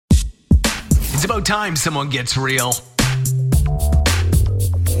It's about time someone gets real.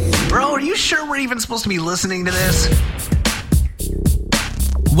 Bro, are you sure we're even supposed to be listening to this?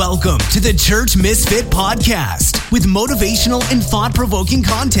 Welcome to the Church Misfit Podcast with motivational and thought-provoking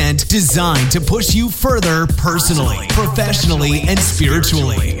content designed to push you further personally, professionally, and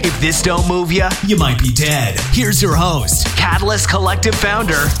spiritually. If this don't move you, you might be dead. Here's your host, Catalyst Collective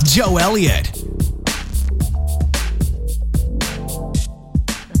founder, Joe Elliott.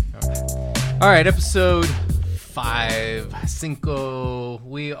 All right, episode 5.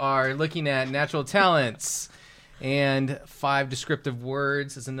 We are looking at natural talents. And 5 descriptive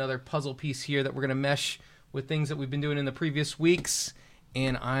words is another puzzle piece here that we're going to mesh with things that we've been doing in the previous weeks.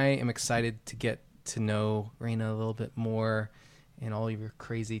 And I am excited to get to know Raina a little bit more and all of your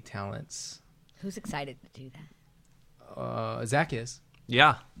crazy talents. Who's excited to do that? Zach is.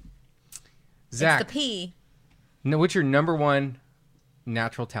 Yeah. Zach. It's the P. No, what's your number one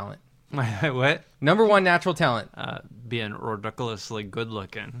natural talent? What? Number one natural talent. Being ridiculously good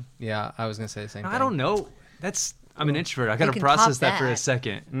looking. Yeah, I was going to say the same thing. I don't know. I'm an introvert. I got to can process top that for a that.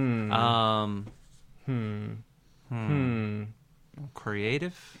 second.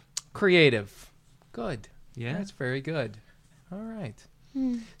 Creative. Good. Yeah. That's very good. All right.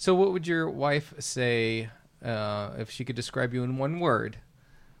 So what would your wife say if she could describe you in one word?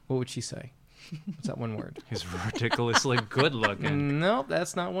 What would she say? What's that one word? He's ridiculously good looking. Nope,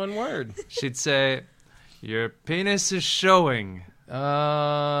 that's not one word. She'd say, your penis is showing. That's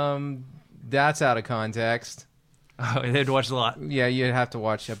out of context. Oh, they'd watch a lot. Yeah, you'd have to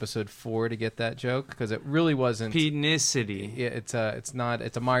watch episode 4 to get that joke because it really wasn't. Penicity. Yeah, it's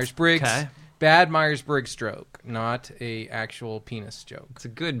a Myers-Briggs. Okay. Bad Myers-Briggs joke, not a actual penis joke. It's a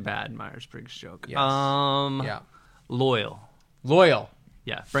good, bad Myers-Briggs joke. Yes. Yeah. Loyal. Loyal.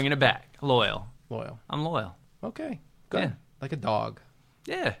 Yeah, bringing it back. Loyal. I'm loyal. Okay, good. Yeah. Like a dog.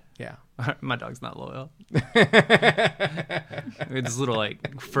 Yeah. Yeah. My dog's not loyal. It's little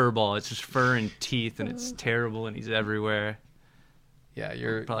like fur ball. It's just fur and teeth, and it's terrible, and he's everywhere. Yeah,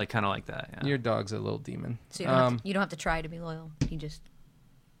 you're Probably kind of like that. Yeah. your dog's a little demon. So you don't have to try to be loyal. You just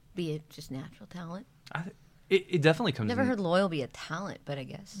be a just natural talent. It definitely comes. Never heard loyal be a talent, but I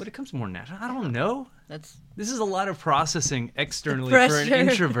guess. But it comes more natural. I don't know. This is a lot of processing externally for an Pressure.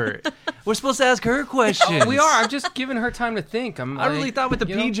 introvert. We're supposed to ask her questions. We are. I'm just giving her time to think. I really thought with the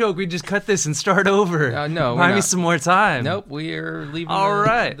P joke we'd just cut this and start over. No, buy we're me not. some more time. Nope, we are leaving All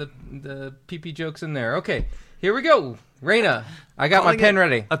right. the PP jokes in there. Okay, here we go. Raina, I got my pen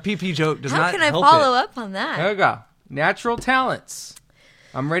ready. A PP joke does How not can I help follow it. up on that? Here we go. Natural talents.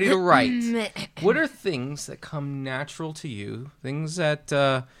 I'm ready to write. What are things that come natural to you? Things that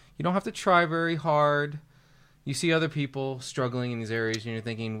you don't have to try very hard. You see other people struggling in these areas, and you're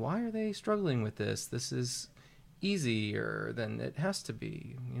thinking, why are they struggling with this? This is easier than it has to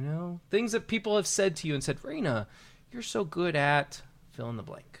be, you know? Things that people have said to you and said, Raina, you're so good at fill in the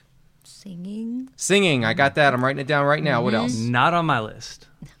blank. Singing. I got that. I'm writing it down right now. What else? Not on my list.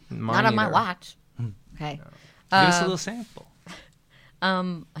 Not on my either. watch. Okay. Give us a little sample.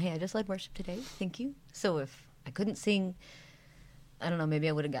 Hey, I just led worship today. Thank you. So if I couldn't sing, I don't know, maybe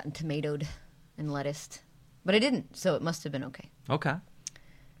I would have gotten tomatoed and lettuced. But I didn't, so it must have been okay. Okay.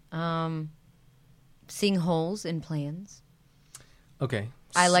 Seeing holes in plans. Okay.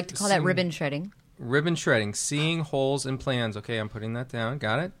 I like to call that Sing- ribbon shredding. Ribbon shredding. Seeing holes in plans. Okay, I'm putting that down.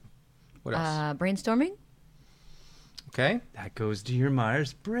 Got it. What else? Brainstorming. Okay. That goes to your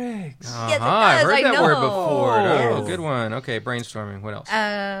Myers-Briggs. Yes, it I've does. heard I that word know. before. Oh, good one. Okay, brainstorming. What else?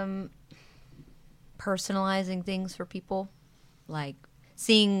 Personalizing things for people. Like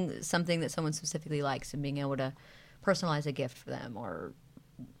seeing something that someone specifically likes and being able to personalize a gift for them or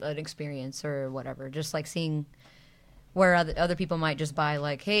an experience or whatever. Just like seeing where other people might just buy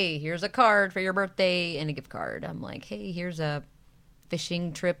like, hey, here's a card for your birthday and a gift card. I'm like, hey, here's a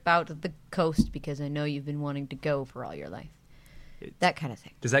fishing trip out to the coast because I know you've been wanting to go for all your life. That kind of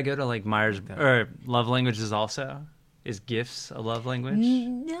thing. Does that go to like or love languages also? Is gifts a love language?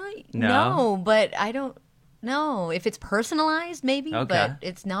 No, but I don't know. If it's personalized, maybe, Okay. but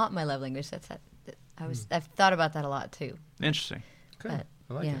it's not my love language. I've thought about that a lot too. Interesting. Good.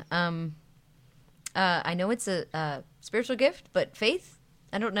 I like it. I know it's a spiritual gift, but faith,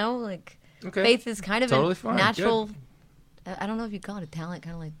 I don't know. Like Okay. faith is kind of Totally a fine. natural. I don't know if you call it a talent,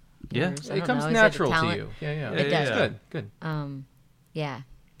 kind of like Yeah. yours. I It don't comes know. Is it a natural to talent? you. Yeah. It does. Good. Good. Yeah.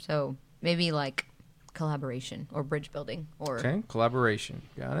 So maybe like collaboration or bridge building or Okay. Collaboration.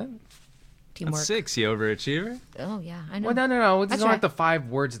 Got it. teamwork. That's 6, you overachiever. Oh yeah, I know. Well, no. These That's aren't right. the 5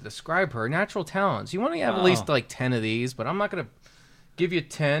 words that describe her. Natural talents. You want to have at least like 10 of these, but I'm not going to give you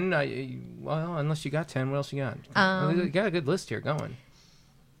 10. Well, unless you got 10, what else you got? You got a good list here going.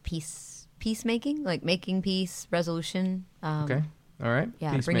 peacemaking, like making peace, resolution. Okay. All right.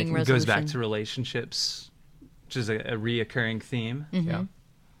 Yeah, Peacemaking. bringing It resolution. goes back to relationships, which is a reoccurring theme. Yeah.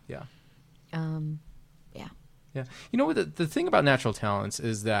 Yeah. Yeah. Yeah. You know what? The thing about natural talents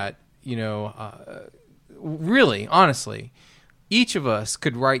is that, really, honestly, each of us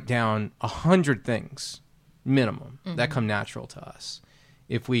could write down 100 things minimum that come natural to us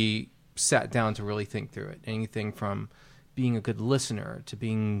if we sat down to really think through it. Anything from being a good listener to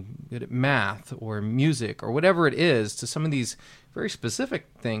being good at math or music or whatever it is, to some of these very specific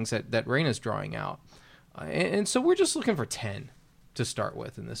things that Raina's drawing out. And so we're just looking for 10 to start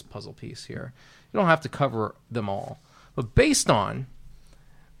with in this puzzle piece here. You don't have to cover them all. But based on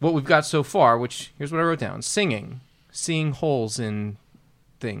what we've got so far, which here's what I wrote down: singing, seeing holes in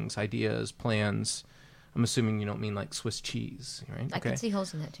things, ideas, plans. I'm assuming you don't mean like Swiss cheese, right? I can see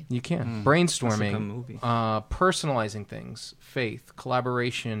holes in that too. You can. That's like a Brainstorming, movie. personalizing things, faith,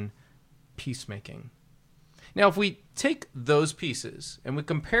 collaboration, peacemaking. Now, if we take those pieces and we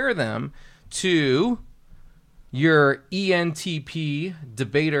compare them to your ENTP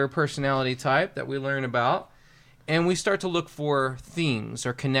debater personality type that we learn about, and we start to look for themes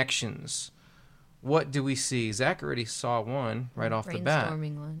or connections, what do we see? Zach already saw one right off the bat.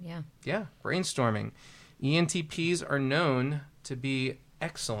 Brainstorming one, yeah. Yeah, brainstorming. ENTPs are known to be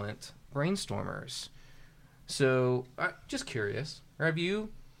excellent brainstormers. So, just curious,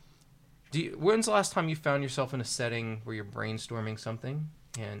 when's the last time you found yourself in a setting where you're brainstorming something?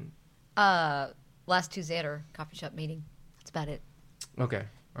 And Last Tuesday at our coffee shop meeting. That's about it. okay, all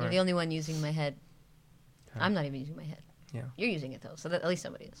You're right. the only one using my head. I'm not even using my head. Yeah. You're using it though, so that at least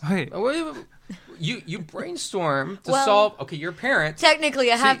somebody is. Wait, Oh, wait. You brainstorm to Well, solve. Okay, you're a parent.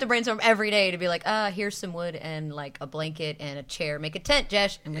 Technically, I have See- to brainstorm every day to be like, here's some wood and like a blanket and a chair. Make a tent,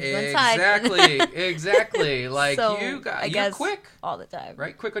 Jesh. I'm gonna go inside. Exactly. Like So, you're guess quick, all the time.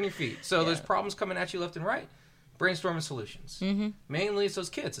 right? Quick on your feet. So there's problems coming at you left and right. Brainstorming solutions. Mm-hmm. Mainly it's those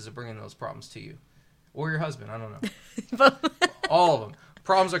kids as are bringing those problems to you, or your husband. I don't know. All of them.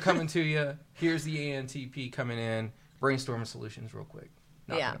 Problems are coming to you. Here's the ANTP coming in. Brainstorming solutions real quick.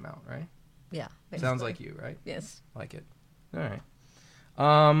 Knocking them out, right? Yeah. Sounds basically. like you, right? Yes. Like it. All right.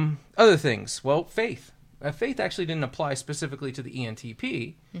 Other things. Well, faith. Faith actually didn't apply specifically to the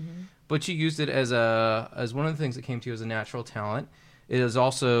ENTP, but you used it as one of the things that came to you as a natural talent. It is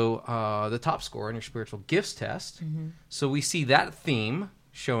also the top score in your spiritual gifts test. So we see that theme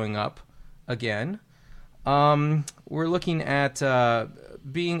showing up again. We're looking at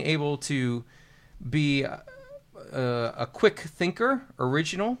being able to be a quick thinker,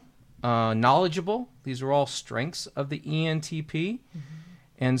 original, knowledgeable. These are all strengths of the ENTP.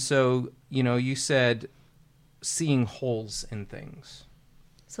 And so, you said seeing holes in things.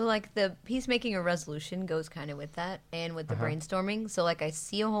 So like the peacemaking or resolution goes kind of with that and with the brainstorming. So like I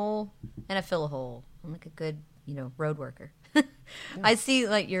see a hole and I fill a hole. I'm like a good, road worker. I see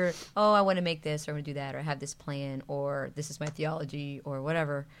like I want to make this or I want to do that or I have this plan or this is my theology or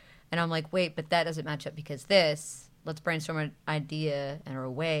whatever. And I'm like, wait, but that doesn't match up because let's brainstorm an idea and or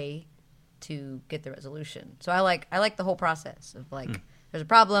a way to get the resolution. So I like the whole process of like, there's a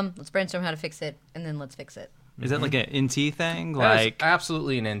problem, let's brainstorm how to fix it, and then let's fix it. is that like an NT thing? That is Like,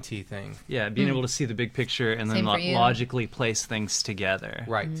 absolutely an NT thing. yeah, being able to see the big picture and then Same for you. logically place things together.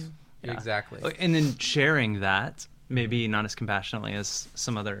 Right. Yeah. Exactly. And then sharing that, maybe not as compassionately as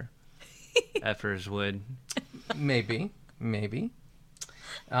some other effers would. Maybe.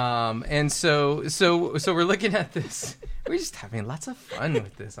 And so we're looking at this. We're just having lots of fun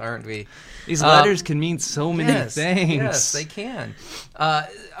with this, aren't we? These letters can mean so many things. Yes, they can.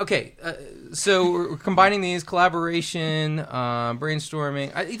 Okay, so we're combining these: collaboration,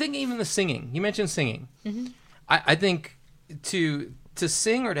 brainstorming. I think even the singing. You mentioned singing. I think to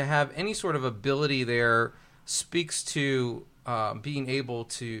sing or to have any sort of ability there speaks to being able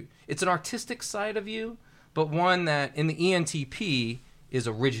to. It's an artistic side of you, but one that in the ENTP is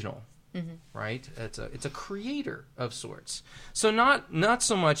original. Right? It's a creator of sorts. So not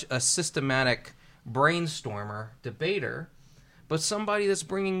so much a systematic brainstormer, debater, but somebody that's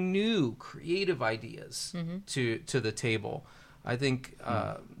bringing new creative ideas to the table. I think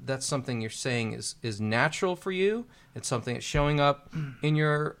that's something you're saying is natural for you. It's something that's showing up in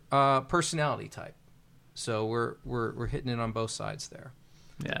your personality type. So we're hitting it on both sides there.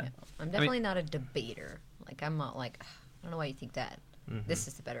 Yeah. I'm definitely not a debater. Like I'm not like, I don't know why you think that. This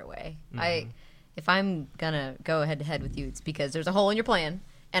is the better way. If I'm gonna go head to head with you, it's because there's a hole in your plan,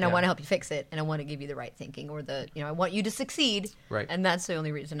 and I want to help you fix it, and I want to give you the right thinking, or I want you to succeed. Right. And that's the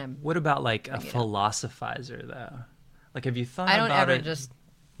only reason I'm. What about like a philosophizer though? Like, have you thought I don't about ever it? just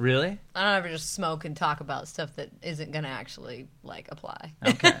Really? I don't ever just smoke and talk about stuff that isn't going to actually, like, apply.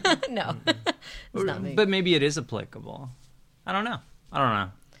 Okay. No. It's not me. But maybe it is applicable. I don't know.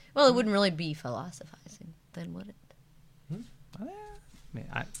 Well, it wouldn't really be philosophizing, then, would it?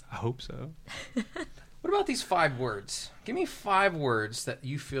 I hope so. What about these 5 words? Give me 5 words that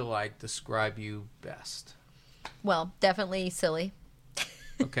you feel like describe you best. Well, definitely silly,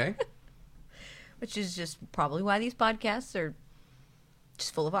 Okay. which is just probably why these podcasts are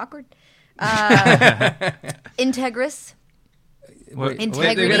just full of awkward. Integrous.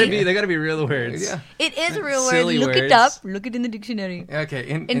 Integrity. They gotta be real words. Yeah. It is a real word. Silly Look it words. up. Look it in the dictionary. Okay.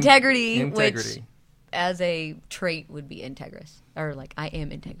 Integrity, Integrity. which as a trait would be integrous. Or like, I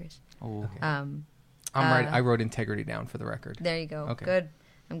am integrous. Oh. I'm right. I wrote integrity down for the record. There you go. Okay. Good.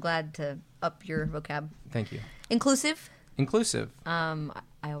 I'm glad to up your vocab. Thank you. Inclusive. Inclusive. I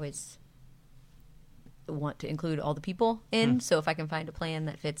always want to include all the people in. So if I can find a plan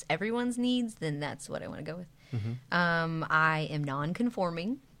that fits everyone's needs, then that's what I want to go with. I am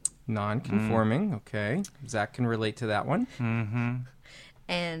non-conforming. Non-conforming. Okay. Zach can relate to that one. Mm-hmm.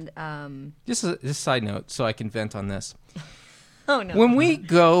 And Just a side note, so I can vent on this. oh no, When we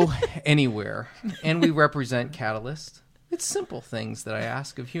go anywhere and we represent Catalyst, it's simple things that I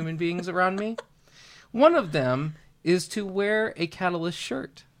ask of human beings around me. One of them is to wear a Catalyst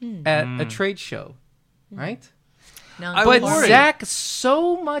shirt at a trade show, right? I But wore it. Zach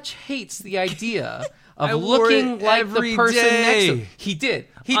so much hates the idea of I wore looking it like the every person next to day. him. He did.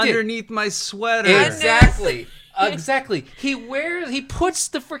 Underneath my sweater. Exactly. Exactly. He puts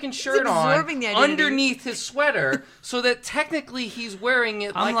the freaking shirt on absorbing the identity. underneath his sweater so that technically he's wearing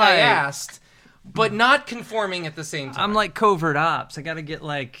it I'm like I like- asked, but not conforming at the same time. I'm like covert ops. I gotta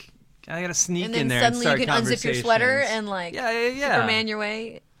sneak and then in there suddenly and start you can unzip your sweater conversations. and like yeah. Superman your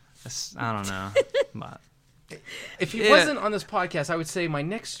way. I don't know. But If he Yeah. wasn't on this podcast, I would say my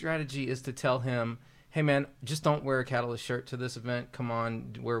next strategy is to tell him, hey man, just don't wear a Catalyst shirt to this event. Come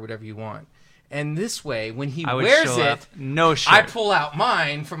on, wear whatever you want. And this way, when he I would wears show it, up, no shirt. I pull out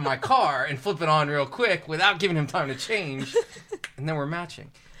mine from my car and flip it on real quick without giving him time to change, and then we're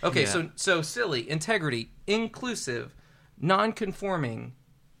matching. Okay, Yeah. so silly, integrity, inclusive, non-conforming,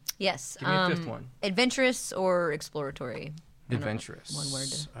 Yes. Give me a fifth one. Adventurous or exploratory. I don't know, adventurous. one word.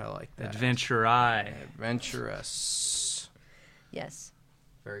 I like that. Adventure eye. Adventurous. Yes.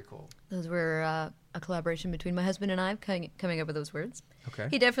 Very cool. Those were a collaboration between my husband and I coming up with those words. Okay.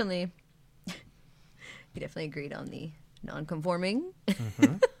 He definitely agreed on the non-conforming.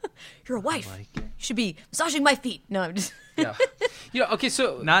 You're a wife. like You should be massaging my feet. No, I'm just Yeah. Okay,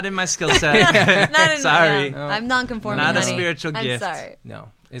 so Not in my skill set. not in, Sorry. yeah, I'm non-conforming. Not a honey. spiritual I'm gift. sorry.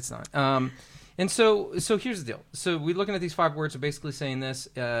 no, it's not. And so here's the deal. So we're looking at these 5 words are basically saying this.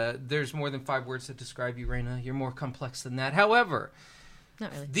 There's more than 5 words that describe you, Raina. You're more complex than that. However,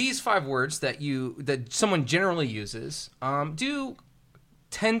 Not really. these 5 words that someone generally uses do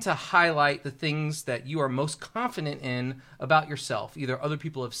tend to highlight the things that you are most confident in about yourself. Either other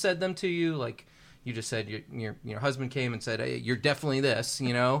people have said them to you, like you just said your husband came and said, hey, you're definitely this,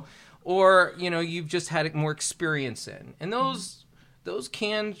 or you've just had more experience in. And those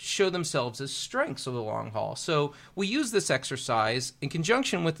can show themselves as strengths over the long haul. So we use this exercise in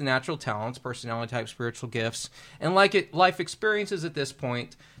conjunction with the natural talents, personality type, spiritual gifts, and life experiences at this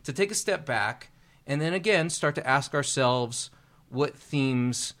point to take a step back and then again start to ask ourselves, what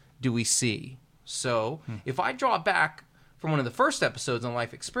themes do we see? So if I draw back from one of the first episodes on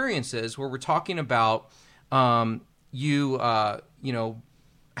life experiences where we're talking about you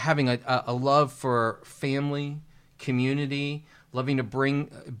having a love for family, community, loving to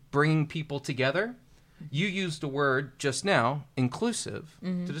bring people together, you used the word just now, inclusive,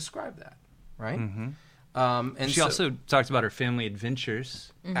 to describe that, right? And She also talked about her family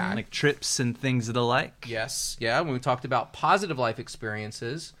adventures, like trips and things of the like. Yes, yeah. When we talked about positive life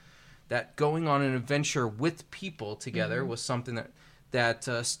experiences, that going on an adventure with people together was something that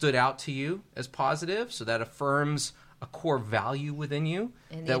stood out to you as positive. So that affirms a core value within you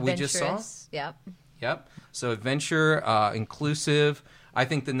And the that we just saw. adventurous, Yep. Yep. So adventure, inclusive. I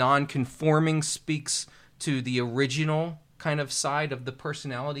think the non-conforming speaks to the original kind of side of the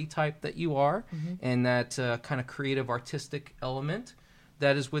personality type that you are, and that kind of creative, artistic element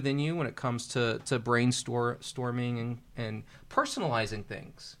that is within you when it comes to brainstorming and personalizing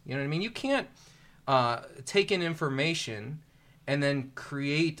things. You know what I mean? You can't take in information and then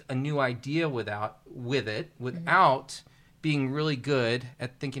create a new idea without being really good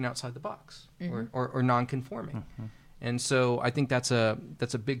at thinking outside the box or non-conforming. And so I think that's a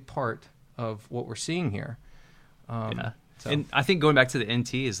big part of what we're seeing here. Yeah. So- And I think going back to the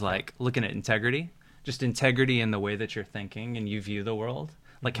NT is like looking at integrity, just integrity in the way that you're thinking and you view the world.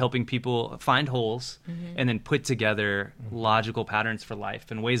 like helping people find holes and then put together logical patterns for life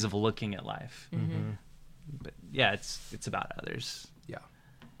and ways of looking at life. But yeah, it's about others. Yeah.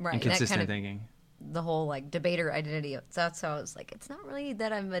 Right. And that consistent kind of, thinking. the whole like debater identity. That's how I was like, it's not really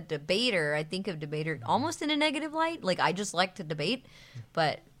that I'm a debater. I think of debater almost in a negative light. Like I just like to debate,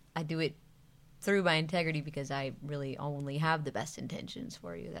 but I do it through my integrity because I really only have the best intentions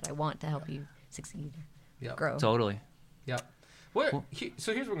for you, that I want to help you succeed, grow. Totally. Yep.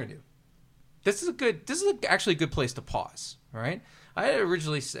 So here's what we're gonna do. This is actually a good place to pause. All right. I had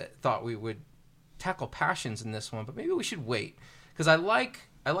originally thought we would tackle passions in this one, but maybe we should wait, because I like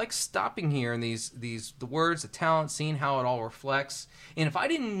stopping here in the words, the talent, seeing how it all reflects. And if I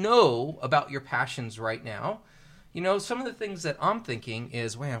didn't know about your passions right now, some of the things that I'm thinking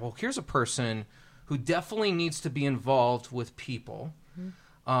is, well, here's a person who definitely needs to be involved with people.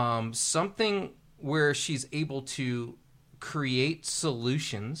 Something where she's able to create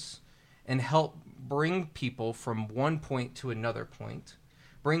solutions and help bring people from one point to another point.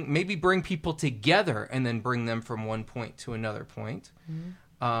 Bring people together and then bring them from one point to another point.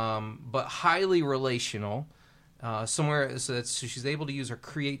 But highly relational, somewhere so she's able to use her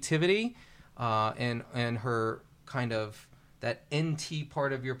creativity and her kind of that NT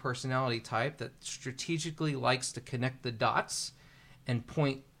part of your personality type that strategically likes to connect the dots and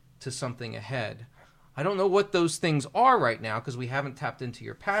point to something ahead. I don't know what those things are right now because we haven't tapped into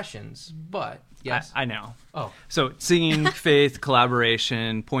your passions, but yes. I know. Oh. So singing, faith,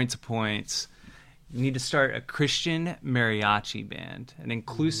 collaboration, points. You need to start a Christian mariachi band, an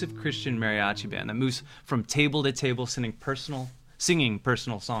inclusive Christian mariachi band that moves from table to table singing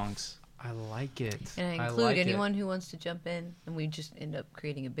personal songs. I like it. And I include anyone who wants to jump in, and we just end up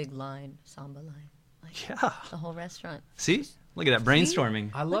creating a big line, samba line. The whole restaurant. See? Look at that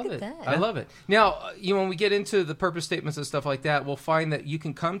brainstorming. I love it. That. I love it. Now, when we get into the purpose statements and stuff like that, we'll find that you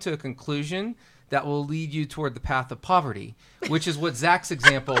can come to a conclusion that will lead you toward the path of poverty, which is what Zach's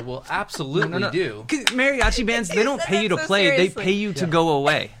example will absolutely do. Mariachi bands, they don't pay you to so play. seriously. They pay you to go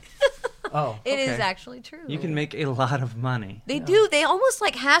away. Oh, It is okay. actually true. You can make a lot of money. They do. They almost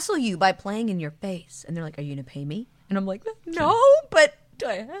like hassle you by playing in your face. And they're like, are you going to pay me? And I'm like, no, but do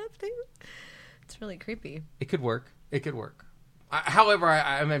I have to? It's really creepy. It could work. However,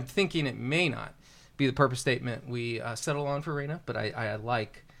 I'm thinking it may not be the purpose statement we settle on for Raina, but I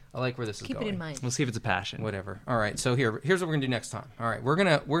like where this is going. Keep it in mind. We'll see if it's a passion. Whatever. All right. So here's what we're gonna do next time. All right. We're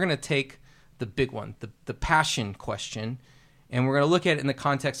gonna take the big one, the passion question, and we're gonna look at it in the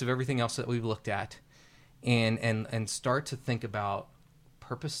context of everything else that we've looked at, and start to think about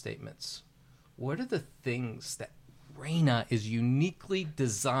purpose statements. What are the things that Raina is uniquely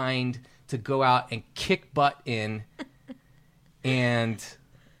designed to go out and kick butt in, and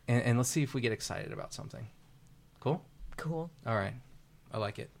let's see if we get excited about something. Cool? Cool. All right. I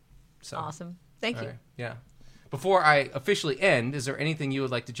like it. So Awesome. Thank all you. right, yeah. Before I officially end, is there anything you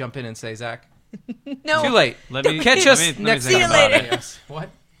would like to jump in and say, Zach? No. Too late. Let me Catch let us me- let me next think time. about it. Yes. What?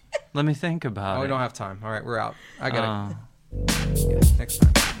 Let me think about Oh, it. we don't have time. All right, we're out. I got Oh. it. Next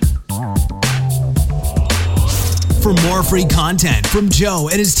time. For more free content from Joe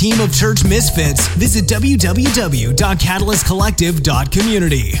and his team of church misfits, visit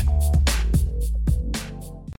www.catalystcollective.community.